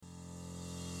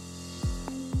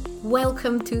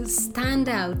Welcome to Stand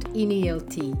Out in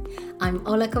ELT. I'm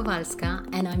Ola Kowalska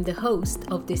and I'm the host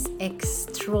of this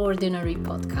extraordinary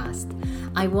podcast.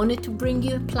 I wanted to bring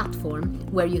you a platform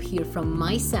where you hear from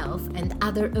myself and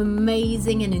other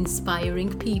amazing and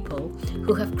inspiring people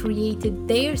who have created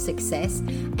their success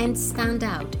and stand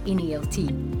out in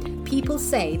ELT. People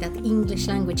say that English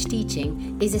language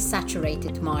teaching is a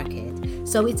saturated market,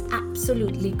 so it's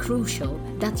absolutely crucial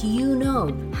that you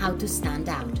know how to stand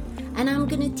out. And I'm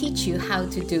going to teach you how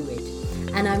to do it.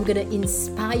 And I'm going to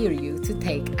inspire you to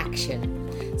take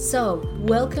action. So,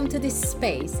 welcome to this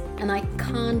space, and I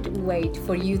can't wait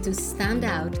for you to stand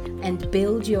out and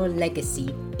build your legacy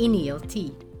in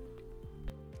ELT.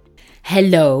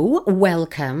 Hello,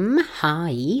 welcome.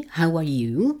 Hi, how are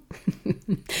you?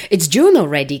 It's June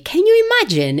already. Can you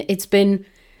imagine?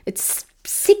 It's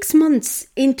 6 months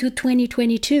into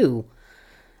 2022.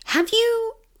 Have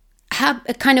you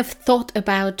a kind of thought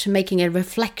about making a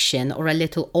reflection or a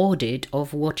little audit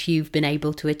of what you've been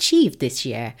able to achieve this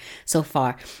year so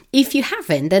far? If you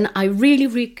haven't, then I really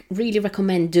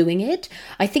recommend doing it.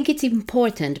 I think it's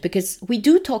important because we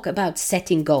do talk about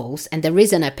setting goals, and there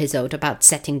is an episode about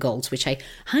setting goals, which I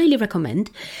highly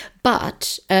recommend.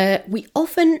 But we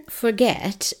often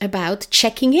forget about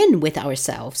checking in with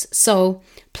ourselves. So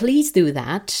please do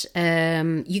that.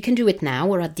 You can do it now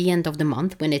or at the end of the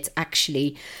month when it's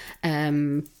actually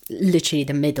literally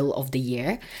the middle of the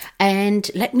year. And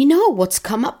let me know what's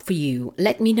come up for you.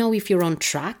 Let me know if you're on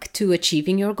track to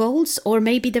achieving your goals, or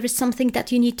maybe there is something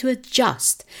that you need to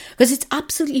adjust. Because it's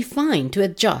absolutely fine to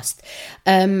adjust.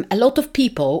 A lot of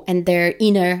people and their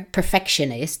inner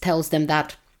perfectionist tells them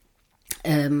that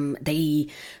they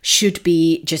should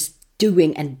be just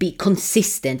doing and be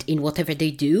consistent in whatever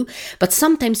they do. But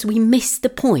sometimes we miss the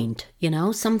point,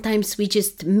 sometimes we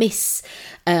just miss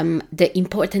the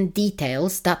important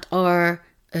details that are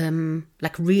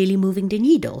like really moving the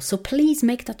needle. So please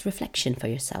make that reflection for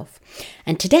yourself.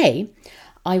 And today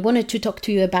I wanted to talk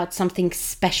to you about something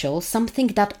special, something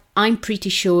that I'm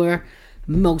pretty sure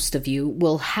most of you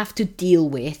will have to deal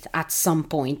with at some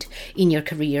point in your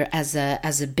career as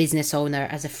a business owner,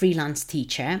 as a freelance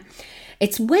teacher.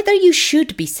 It's whether you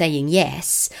should be saying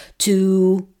yes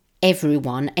to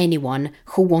anyone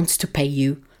who wants to pay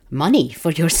you money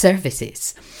for your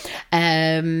services.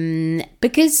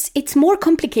 Because it's more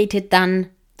complicated than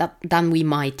we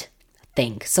might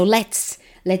think. So let's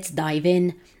dive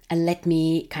in and let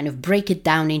me kind of break it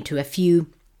down into a few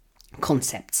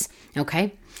concepts,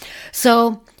 okay?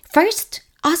 So first,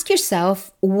 ask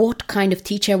yourself what kind of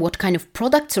teacher, what kind of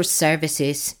products or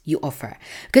services you offer.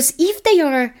 Because if they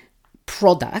are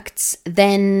products,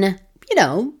 then,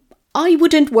 I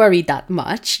wouldn't worry that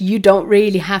much. You don't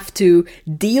really have to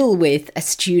deal with a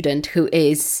student who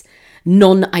is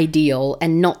non-ideal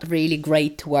and not really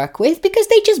great to work with, because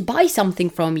they just buy something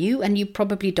from you and you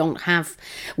probably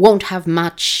won't have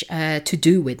much to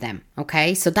do with them,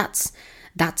 okay? So that's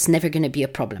never going to be a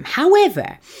problem.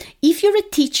 However, if you're a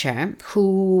teacher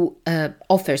who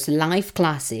offers live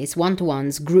classes,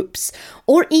 one-to-ones, groups,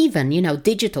 or even,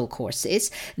 digital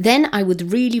courses, then I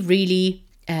would really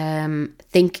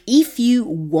think if you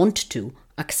want to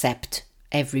accept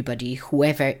everybody,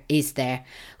 whoever is there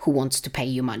who wants to pay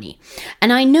you money.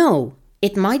 And I know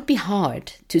it might be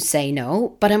hard to say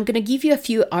no, but I'm going to give you a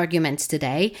few arguments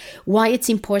today why it's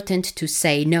important to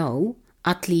say no,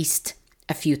 at least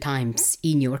a few times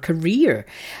in your career.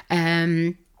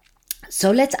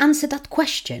 So let's answer that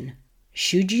question.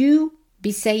 Should you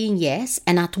be saying yes,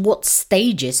 and at what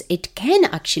stages it can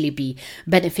actually be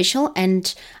beneficial,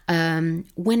 and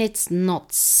when it's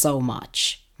not so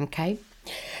much, okay?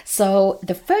 So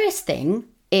the first thing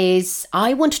is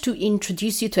I want to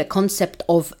introduce you to a concept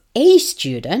of a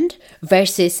student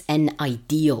versus an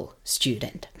ideal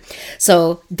student.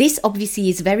 So this obviously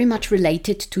is very much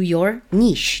related to your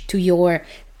niche, to your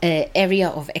area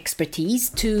of expertise,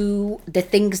 to the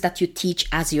things that you teach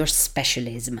as your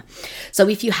specialism. So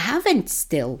if you haven't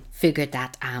still figured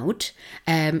that out,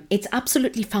 it's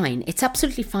absolutely fine. It's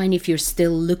absolutely fine if you're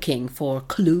still looking for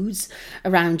clues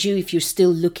around you, if you're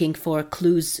still looking for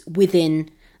clues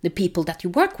within the people that you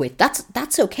work with.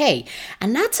 That's okay.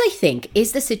 And that's, I think,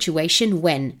 is the situation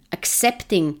when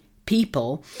accepting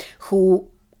people who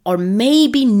are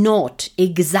maybe not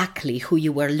exactly who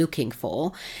you were looking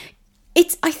for.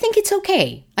 I think it's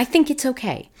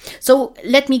okay. So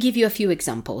let me give you a few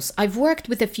examples. I've worked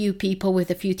with a few people,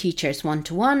 with a few teachers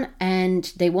one-to-one,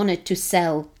 and they wanted to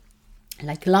sell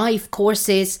like live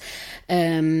courses,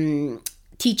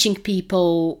 teaching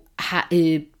people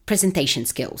presentation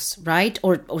skills, right?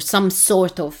 Or some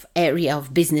sort of area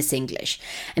of business English.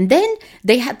 And then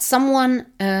they had someone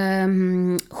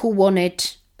who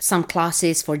wanted some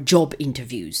classes for job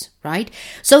interviews, right?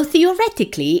 So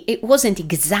theoretically, it wasn't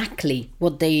exactly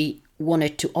what they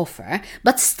wanted to offer,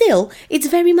 but still, it's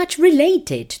very much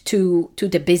related to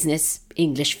the business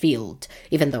English field,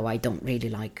 even though I don't really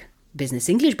like business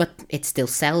English, but it still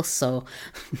sells, so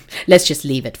let's just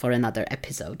leave it for another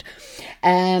episode.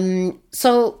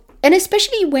 And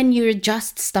especially when you're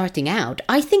just starting out,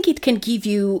 I think it can give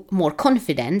you more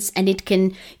confidence, and it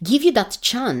can give you that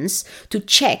chance to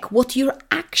check what you're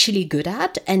actually good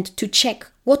at and to check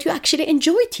what you actually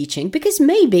enjoy teaching, because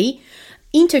maybe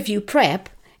interview prep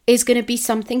is going to be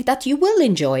something that you will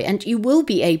enjoy and you will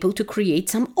be able to create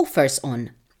some offers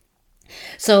on.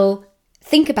 So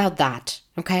think about that,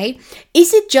 okay?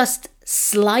 Is it just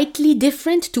slightly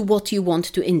different to what you want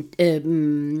to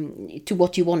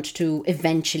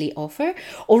eventually offer,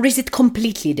 or is it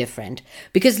completely different?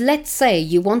 Because let's say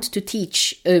you want to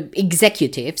teach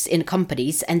executives in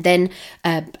companies, and then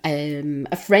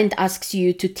a friend asks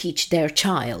you to teach their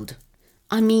child.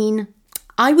 I mean,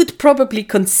 I would probably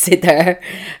consider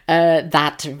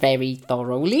that very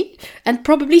thoroughly and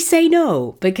probably say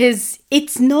no, because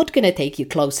it's not going to take you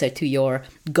closer to your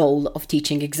goal of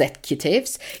teaching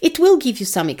executives. It will give you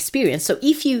some experience. So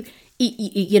if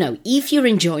if you're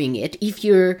enjoying it, if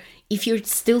you're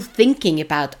still thinking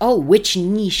about, which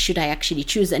niche should I actually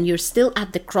choose, and you're still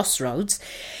at the crossroads,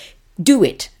 do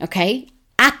it, okay?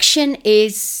 Action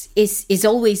is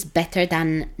always better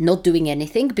than not doing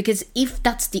anything, because if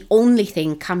that's the only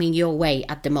thing coming your way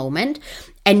at the moment,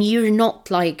 and you're not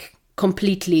like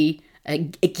completely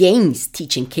against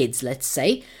teaching kids, let's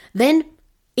say, then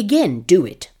again, do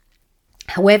it.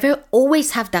 However,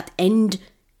 always have that end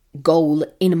goal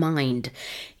in mind.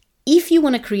 If you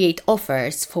want to create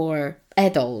offers for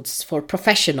adults, for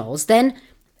professionals, then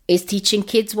is teaching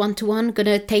kids one-to-one going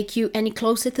to take you any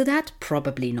closer to that?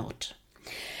 Probably not.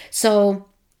 So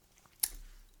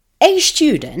a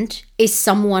student is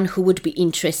someone who would be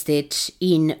interested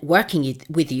in working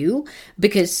with you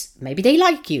because maybe they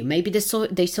like you, maybe they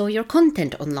saw your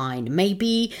content online,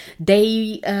 maybe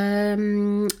they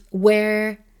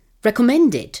were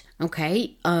recommended,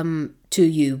 okay, to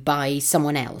you by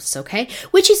someone else, okay,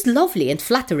 which is lovely and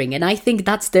flattering. And I think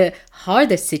that's the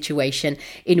hardest situation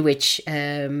in which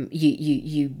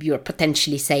you're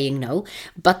potentially saying no,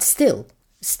 but still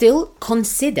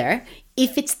consider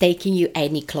if it's taking you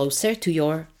any closer to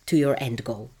your end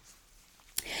goal.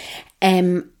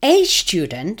 A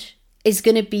student is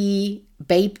going to be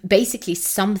basically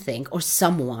something or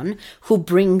someone who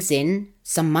brings in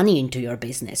some money into your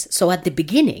business. So at the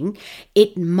beginning,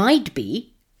 it might be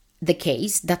the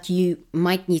case that you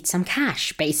might need some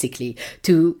cash, basically,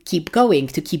 to keep going,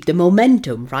 to keep the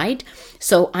momentum, right?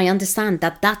 So I understand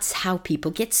that that's how people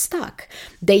get stuck.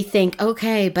 They think,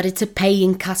 okay, but it's a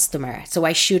paying customer, so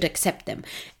I should accept them.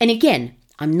 And again,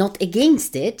 I'm not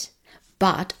against it,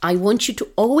 but I want you to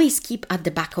always keep at the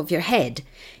back of your head,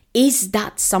 is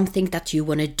that something that you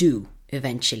want to do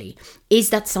eventually? Is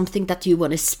that something that you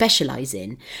want to specialize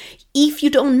in? If you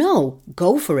don't know,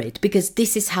 go for it, because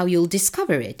this is how you'll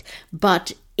discover it.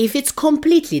 But if it's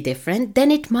completely different, then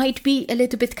it might be a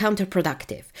little bit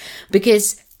counterproductive,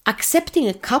 because accepting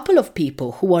a couple of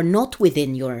people who are not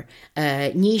within your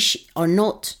niche, or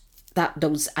not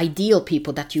those ideal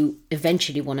people that you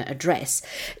eventually want to address,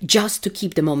 just to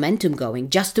keep the momentum going,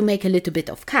 just to make a little bit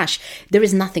of cash, there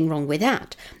is nothing wrong with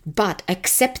that. But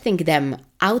accepting them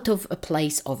out of a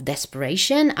place of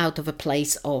desperation, out of a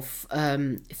place of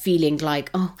feeling like,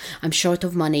 I'm short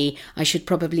of money, I should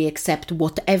probably accept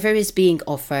whatever is being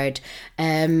offered,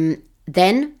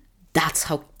 then that's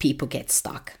how people get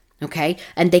stuck, okay?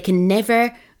 And they can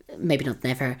never, maybe not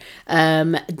never,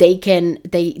 they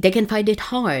can find it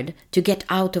hard to get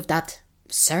out of that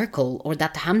circle or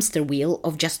that hamster wheel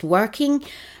of just working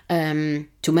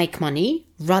to make money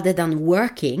rather than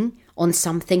working on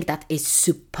something that is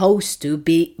supposed to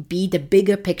be the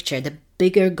bigger picture, the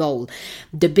bigger goal,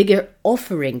 the bigger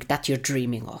offering that you're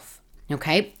dreaming of.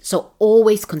 Okay, so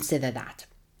always consider that.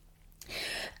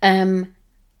 Point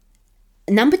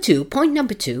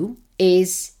number two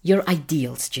is your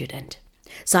ideal student.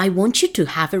 So I want you to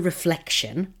have a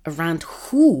reflection around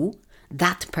who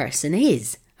that person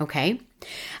is, okay?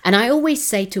 And I always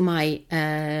say to my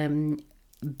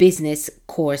business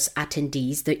course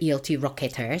attendees, the ELT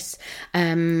Rocketers,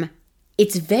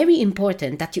 it's very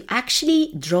important that you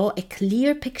actually draw a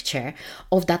clear picture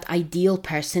of that ideal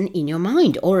person in your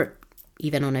mind, or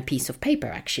even on a piece of paper,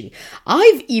 actually.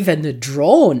 I've even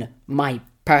drawn my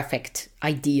perfect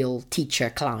ideal teacher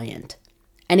client.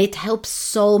 And it helps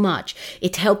so much.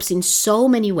 It helps in so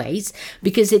many ways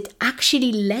because it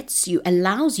actually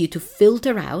allows you to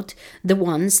filter out the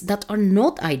ones that are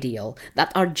not ideal,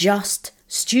 that are just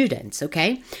students,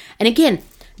 okay? And again,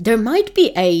 there might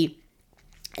be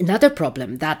another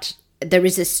problem that there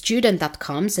is a student that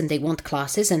comes and they want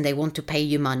classes and they want to pay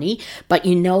you money, but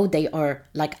you know they are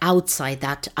like outside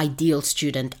that ideal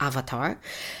student avatar.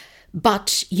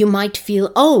 But you might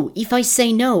feel, oh, if I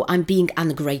say no, I'm being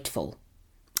ungrateful.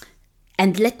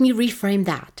 And let me reframe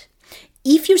that.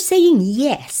 If you're saying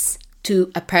yes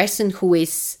to a person who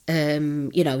is,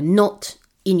 not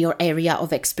in your area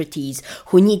of expertise,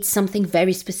 who needs something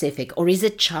very specific, or is a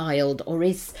child, or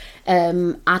is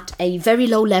at a very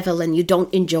low level and you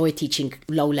don't enjoy teaching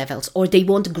low levels, or they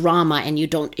want grammar and you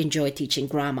don't enjoy teaching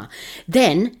grammar,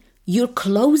 then you're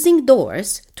closing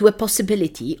doors to a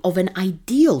possibility of an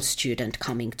ideal student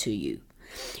coming to you.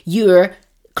 You're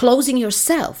closing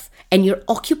yourself and you're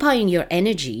occupying your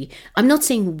energy. I'm not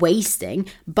saying wasting,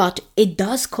 but it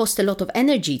does cost a lot of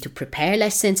energy to prepare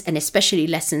lessons, and especially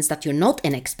lessons that you're not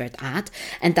an expert at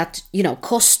and that,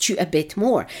 cost you a bit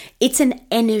more. It's an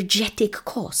energetic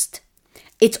cost.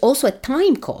 It's also a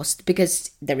time cost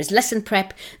because there is lesson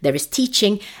prep, there is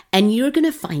teaching, and you're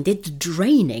going to find it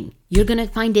draining. You're going to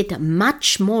find it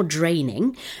much more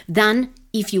draining than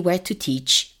if you were to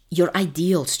teach your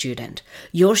ideal student,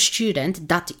 your student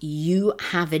that you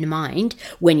have in mind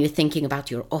when you're thinking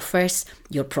about your offers,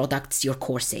 your products, your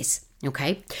courses.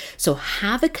 Okay, so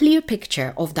have a clear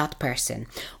picture of that person.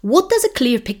 What does a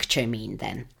clear picture mean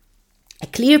then? A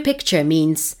clear picture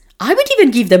means I would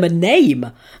even give them a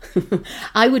name.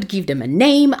 I would give them a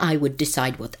name. I would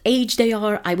decide what age they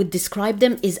are. I would describe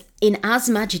them in as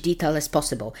much detail as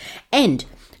possible. And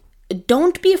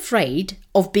don't be afraid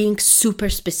of being super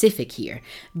specific here.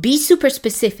 Be super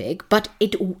specific, but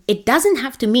it doesn't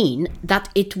have to mean that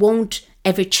it won't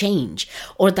ever change,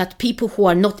 or that people who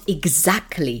are not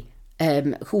exactly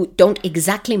who don't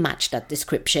exactly match that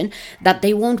description, that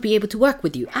they won't be able to work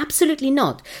with you. Absolutely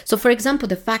not. So for example,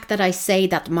 the fact that I say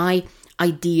that my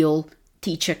ideal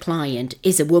teacher client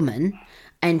is a woman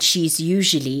and she's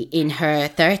usually in her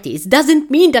 30s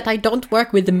doesn't mean that I don't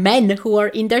work with men who are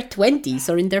in their 20s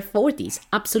or in their 40s.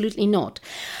 Absolutely not.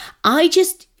 I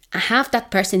just have that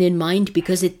person in mind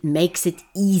because it makes it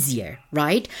easier,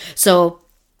 right? So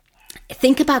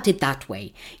think about it that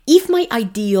way. If my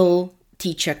ideal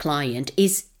teacher client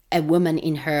is a woman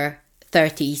in her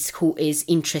 30s who is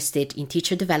interested in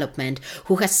teacher development,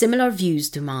 who has similar views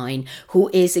to mine, who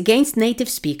is against native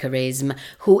speakerism,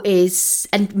 who is,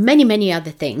 and many, many other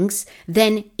things,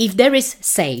 then if there is,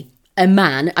 say, a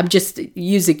man, I'm just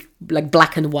using like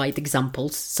black and white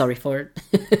examples, sorry for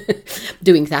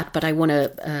doing that, but I want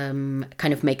to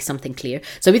kind of make something clear.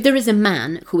 So if there is a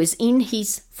man who is in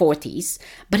his 40s,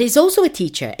 but is also a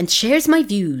teacher and shares my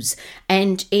views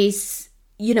and is,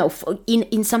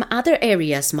 in some other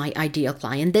areas, my ideal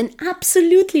client, then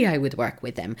absolutely I would work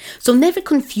with them. So never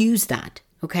confuse that,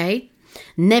 okay?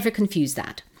 Never confuse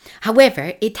that.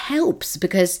 However, it helps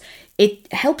because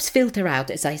it helps filter out,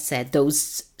 as I said,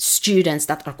 those students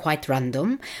that are quite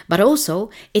random, but also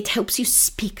it helps you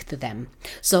speak to them.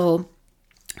 So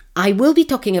I will be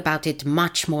talking about it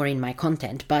much more in my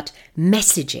content, but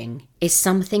messaging is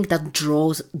something that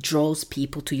draws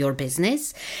people to your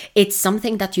business. It's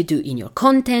something that you do in your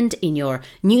content, in your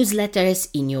newsletters,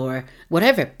 in your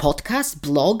whatever, podcasts,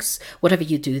 blogs, whatever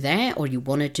you do there or you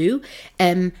want to do.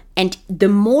 And the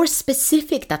more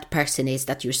specific that person is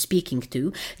that you're speaking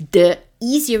to, the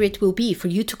easier it will be for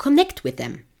you to connect with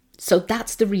them. So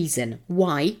that's the reason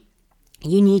why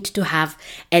you need to have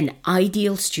an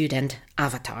ideal student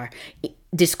avatar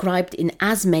described in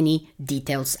as many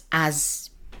details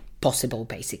as possible,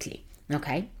 basically.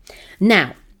 Okay.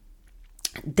 Now,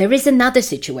 there is another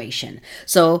situation.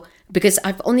 So, because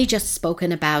I've only just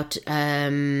spoken about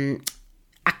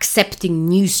accepting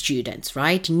new students,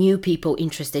 right? New people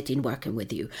interested in working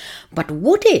with you. But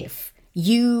what if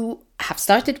you have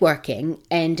started working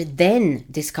and then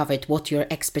discovered what your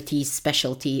expertise,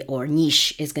 specialty or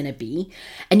niche is going to be,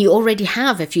 and you already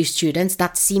have a few students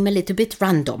that seem a little bit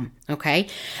random, okay?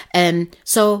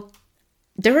 So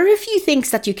there are a few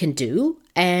things that you can do,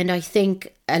 and I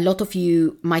think a lot of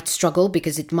you might struggle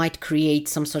because it might create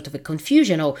some sort of a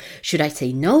confusion. Oh, should I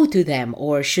say no to them,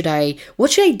 or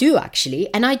what should I do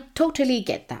actually? And I totally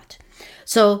get that.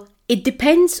 So it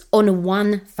depends on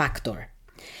one factor.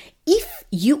 If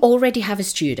you already have a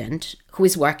student who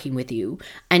is working with you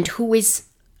and who is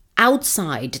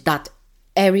outside that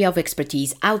area of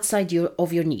expertise, outside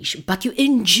of your niche, but you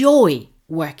enjoy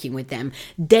working with them,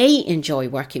 they enjoy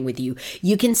working with you,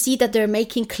 you can see that they're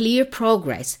making clear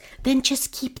progress, then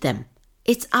just keep them.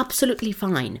 It's absolutely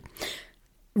fine.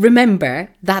 Remember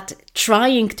that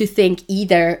trying to think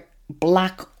either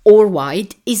black or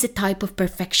white is a type of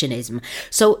perfectionism.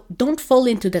 So don't fall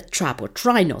into that trap, or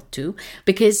try not to,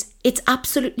 because it's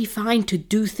absolutely fine to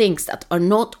do things that are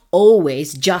not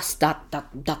always just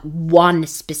that one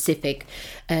specific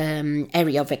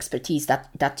area of expertise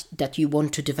that you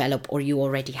want to develop or you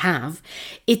already have.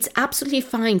 It's absolutely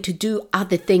fine to do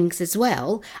other things as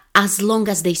well, as long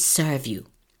as they serve you.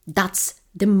 That's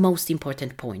the most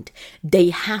important point. They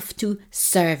have to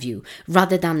serve you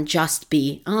rather than just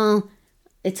be,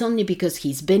 it's only because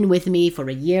he's been with me for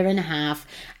a year and a half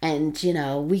and,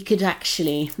 we could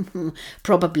actually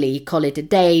probably call it a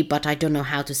day, but I don't know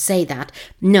how to say that.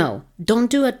 No,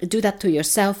 don't do that to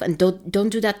yourself, and don't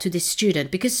do that to the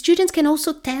student, because students can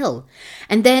also tell.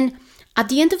 And then at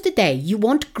the end of the day, you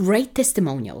want great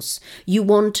testimonials. You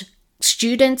want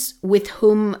students with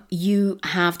whom you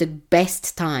have the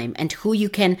best time and who you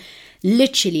can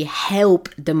literally help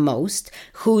the most,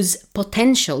 whose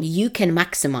potential you can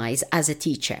maximize as a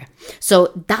teacher.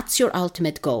 So that's your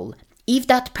ultimate goal. If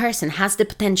that person has the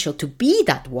potential to be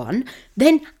that one,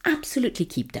 then absolutely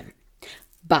keep them.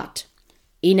 But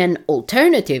in an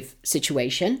alternative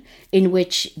situation in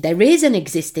which there is an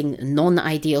existing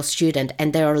non-ideal student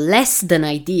and they are less than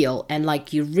ideal and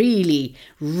like you're really,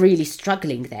 really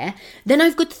struggling there, then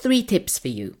I've got 3 tips for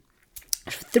you.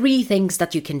 3 things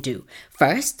that you can do.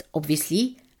 First,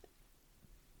 obviously,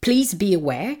 please be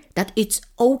aware that it's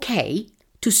okay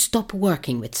to stop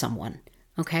working with someone,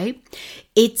 okay?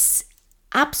 It's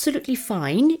absolutely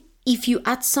fine if you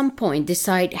at some point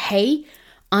decide, hey,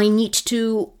 I need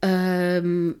to,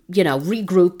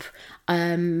 regroup.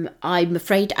 I'm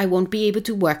afraid I won't be able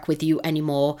to work with you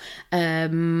anymore.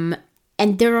 And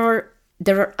there are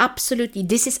absolutely,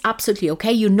 this is absolutely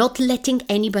okay. You're not letting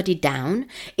anybody down.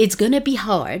 It's going to be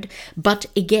hard. But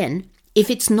again, if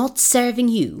it's not serving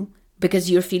you,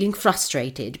 because you're feeling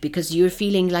frustrated, because you're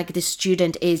feeling like the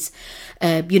student is,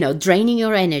 draining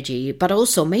your energy, but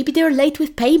also maybe they're late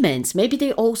with payments. Maybe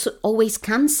they also always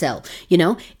cancel,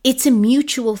 it's a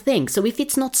mutual thing. So if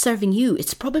it's not serving you,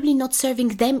 it's probably not serving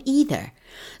them either.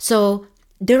 So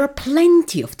there are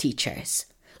plenty of teachers.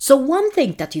 So one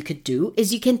thing that you could do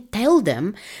is you can tell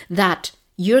them that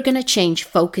you're going to change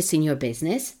focus in your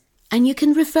business and you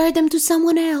can refer them to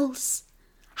someone else.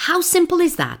 How simple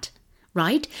is that?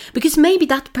 Right? Because maybe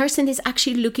that person is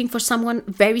actually looking for someone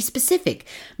very specific.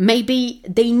 Maybe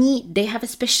they have a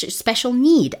special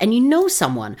need and you know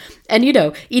someone. And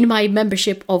in my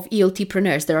membership of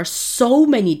ELTpreneurs, there are so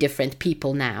many different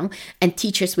people now and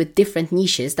teachers with different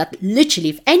niches that literally,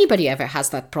 if anybody ever has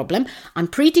that problem, I'm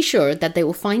pretty sure that they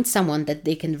will find someone that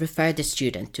they can refer the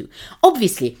student to.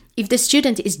 Obviously, if the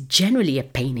student is generally a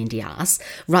pain in the ass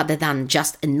rather than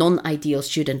just a non-ideal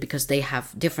student because they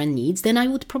have different needs, then I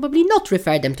would probably not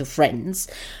refer them to friends.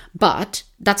 But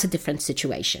that's a different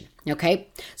situation, okay?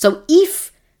 So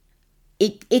if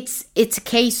it's the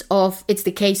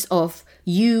case of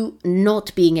you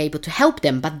not being able to help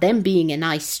them, but them being a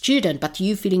nice student, but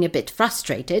you feeling a bit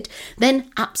frustrated, then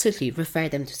absolutely refer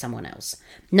them to someone else.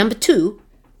 Number 2,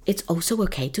 it's also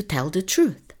okay to tell the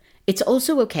truth. It's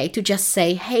also okay to just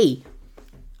say, hey,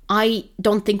 I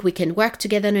don't think we can work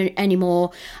together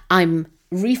anymore. I'm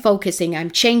refocusing.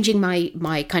 I'm changing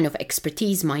my kind of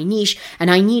expertise, my niche, and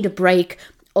I need a break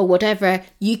or whatever.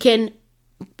 You can,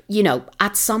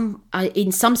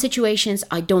 in some situations,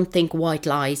 I don't think white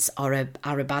lies are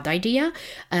a bad idea.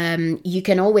 You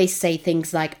can always say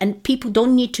things like, and people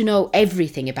don't need to know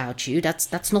everything about you.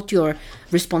 That's not your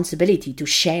responsibility to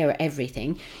share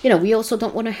everything. We also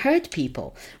don't want to hurt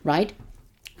people, right?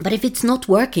 But if it's not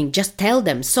working, just tell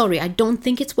them, sorry, I don't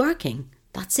think it's working.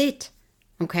 That's it,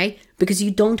 okay? Because you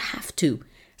don't have to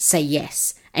say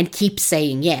yes and keep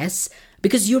saying yes,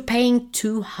 because you're paying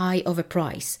too high of a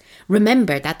price.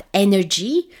 Remember that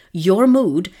energy, your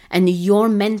mood, and your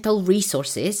mental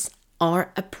resources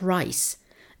are a price.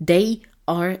 They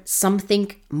are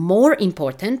something more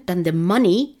important than the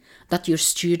money that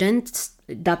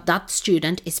that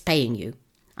student is paying you.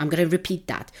 I'm going to repeat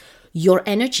that. Your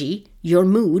energy, your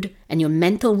mood, and your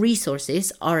mental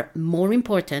resources are more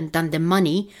important than the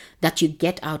money that you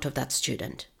get out of that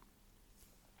student.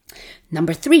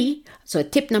 Number 3, so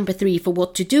tip number 3 for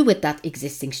what to do with that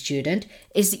existing student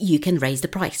is you can raise the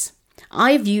price.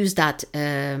 I've used that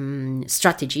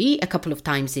strategy a couple of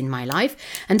times in my life,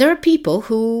 and there are people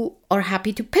who are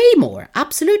happy to pay more.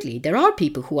 Absolutely, there are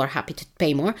people who are happy to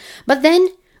pay more, but then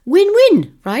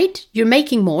win-win, right? You're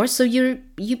making more, so you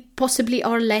possibly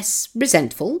are less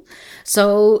resentful,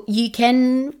 so you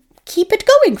can keep it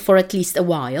going for at least a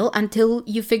while until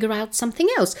you figure out something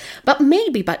else. But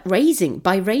maybe by raising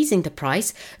the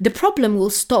price, the problem will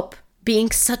stop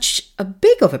being such a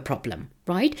big of a problem,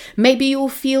 right? Maybe you'll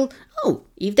feel, oh,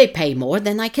 if they pay more,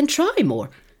 then I can try more.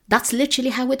 That's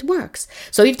literally how it works.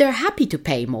 So if they're happy to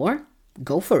pay more,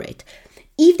 go for it.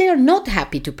 If they're not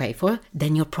happy to pay for,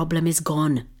 then your problem is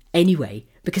gone anyway,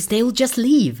 because they'll just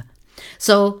leave.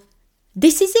 So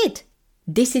this is it.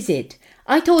 This is it.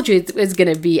 I told you it was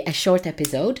going to be a short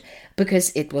episode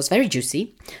because it was very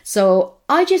juicy. So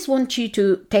I just want you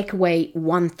to take away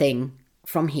one thing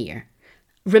from here.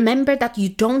 Remember that you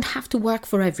don't have to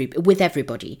work with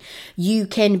everybody. You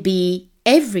can be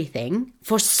everything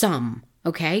for some,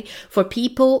 okay? For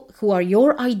people who are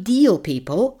your ideal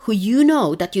people, who you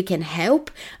know that you can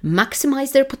help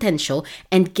maximize their potential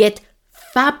and get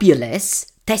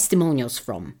fabulous testimonials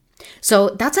from. So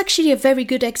that's actually a very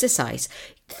good exercise.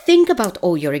 Think about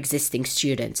all your existing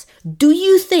students. Do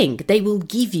you think they will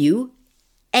give you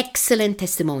excellent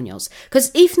testimonials?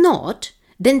 Because if not,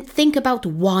 then think about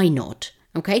why not,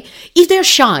 okay? If they're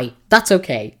shy, that's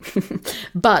okay.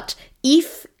 But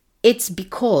if it's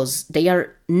because they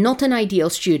are not an ideal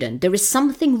student, there is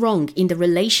something wrong in the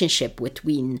relationship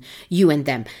between you and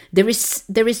them. There is,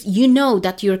 you know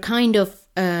that you're kind of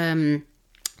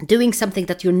doing something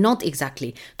that you're not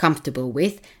exactly comfortable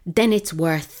with, then it's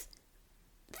worth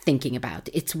thinking about.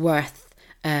 It's worth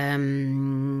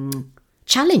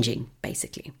challenging,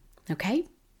 basically. Okay?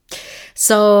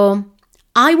 So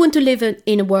I want to live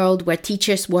in a world where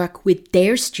teachers work with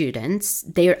their students,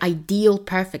 their ideal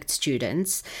perfect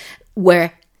students,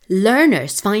 where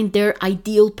learners find their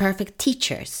ideal perfect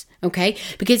teachers. Okay?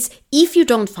 Because if you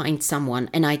don't find someone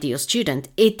an ideal student,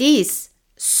 it is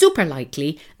super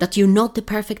likely that you're not the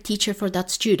perfect teacher for that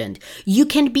student. You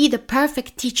can be the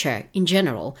perfect teacher in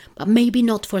general, but maybe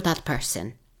not for that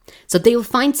person. So they will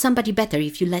find somebody better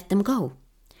if you let them go,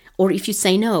 or if you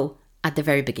say no at the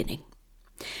very beginning.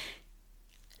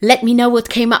 Let me know what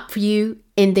came up for you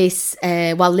in this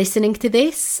while listening to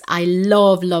this. I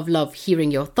love hearing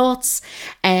your thoughts.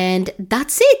 And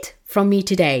that's it from me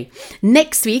today.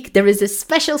 Next week, there is a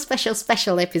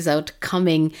special episode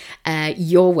coming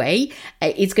your way.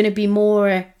 It's going to be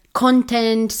more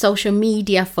content, social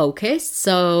media focused.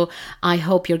 So I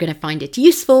hope you're going to find it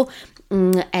useful.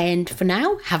 And for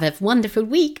now, have a wonderful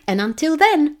week. And until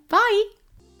then, bye.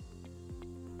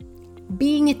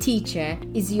 Being a teacher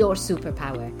is your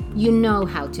superpower. You know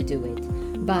how to do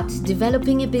it. But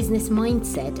developing a business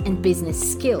mindset and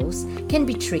business skills can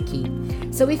be tricky.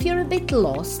 So if you're a bit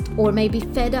lost or maybe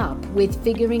fed up with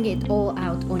figuring it all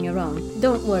out on your own,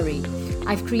 don't worry.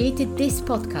 I've created this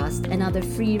podcast and other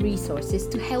free resources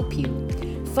to help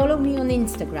you. Follow me on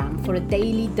Instagram for a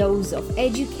daily dose of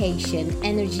education,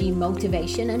 energy,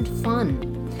 motivation, and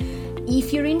fun.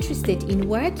 If you're interested in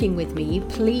working with me,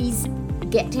 please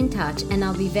get in touch and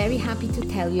I'll be very happy to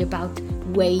tell you about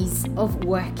ways of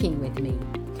working with me.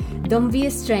 Don't be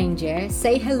a stranger.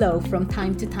 Say hello from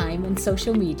time to time on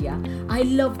social media. I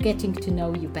love getting to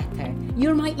know you better.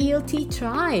 You're my ELT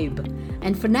tribe.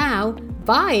 And for now,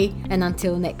 bye, and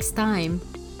until next time.